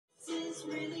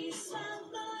Really smart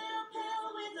little pal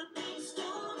with a big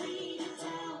story to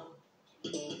tell.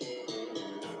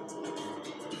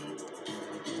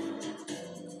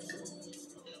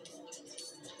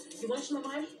 You want some of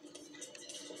mine?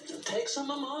 Take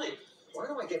some of mine. Why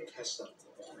do I get pesto?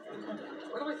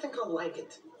 Why do I think I'll like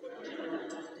it?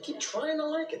 I keep trying to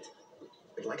like it.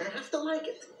 But like I have to like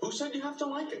it. Who said you have to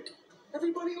like it?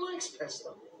 Everybody likes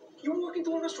pesto. You walk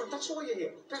into a restaurant, that's all you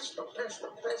hear. Pesto, pesto,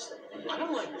 pesto. I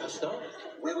don't like pesto.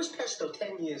 Where was pesto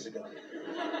 10 years ago?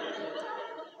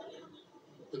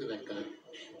 Look at that guy.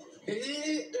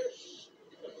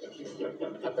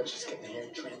 I bet she's getting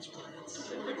hair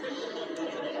transplants.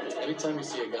 Anytime you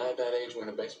see a guy that age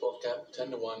wearing a baseball cap, 10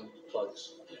 to 1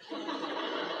 plugs.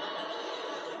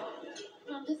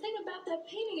 The thing about that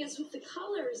painting is with the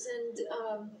colors and,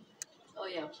 oh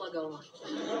yeah, plug on.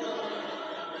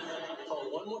 Oh,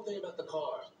 one more thing about the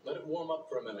car. Let it warm up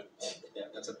for a minute. Yeah,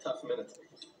 that's a tough minute.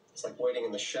 It's like waiting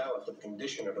in the shower for the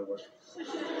conditioner to work. I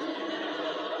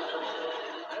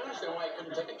don't understand why you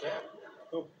couldn't take a cab.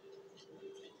 Who?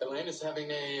 Elaine is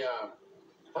having a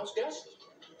house guest.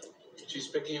 She's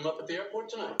picking him up at the airport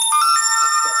tonight.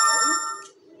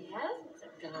 Yes, it's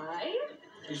a guy.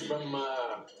 He's from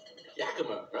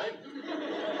Yakima, right?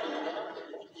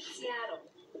 Seattle.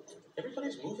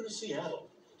 Everybody's moving to Seattle.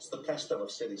 It's the pesto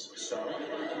of cities. So?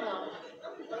 Well,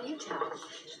 what do you tell?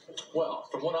 Well,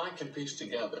 from what I can piece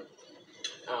together,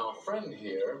 our friend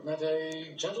here met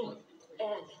a gentleman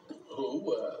Ed.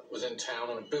 who was in town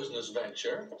on a business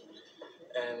venture,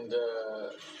 and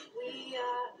We,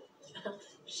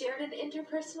 shared an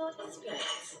interpersonal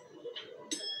experience.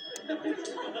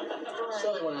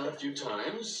 so they went out a few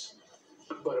times.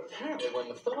 But apparently, when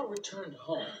the fellow returned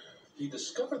home, he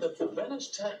discovered that the Venice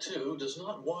tattoo does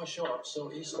not wash off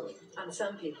so easily. On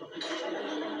some people.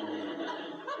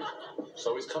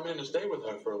 So he's coming in to stay with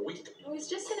her for a week. It was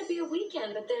just going to be a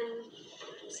weekend, but then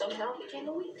somehow it became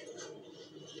a week.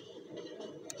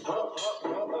 Oh,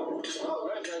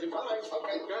 right, ready. All right,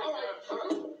 okay, all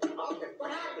right. Okay,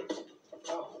 what happened?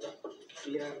 Oh,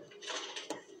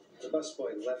 the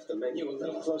busboy left the menu a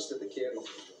little close to the kid.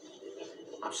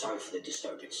 I'm sorry for the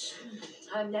disturbance.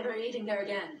 I'm never eating there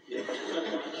again. Yeah.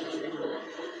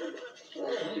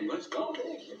 Let's go. Want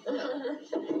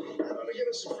to get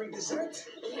us some free dessert?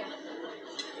 Yeah.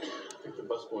 I think the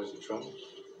busboy's in trouble.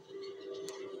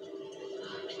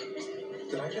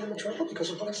 Did I get him in trouble because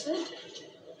of what I said?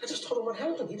 I just told him what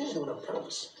happened. He didn't do it on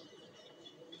purpose.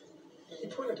 He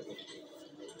pointed at me.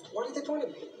 Why did they point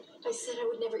at me? I said I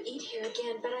would never eat here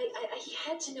again, but he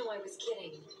had to know I was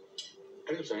kidding.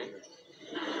 I didn't say anything.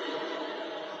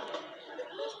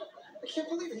 I can't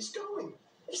believe it. He's going.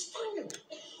 He's finding me.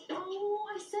 Oh,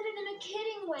 I said it in a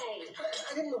kidding way.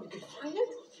 I didn't know he could find it.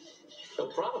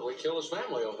 He'll probably kill his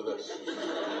family over this.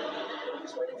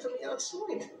 He's waiting for me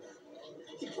outside.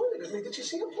 He pointed at me. Did you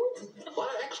see him point? A lot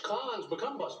of ex-cons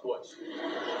become busboys.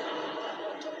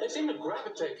 They seem to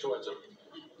gravitate towards him.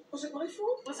 Was it my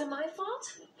fault? Was it my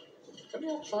fault? Maybe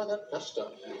I'll try that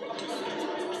pesto.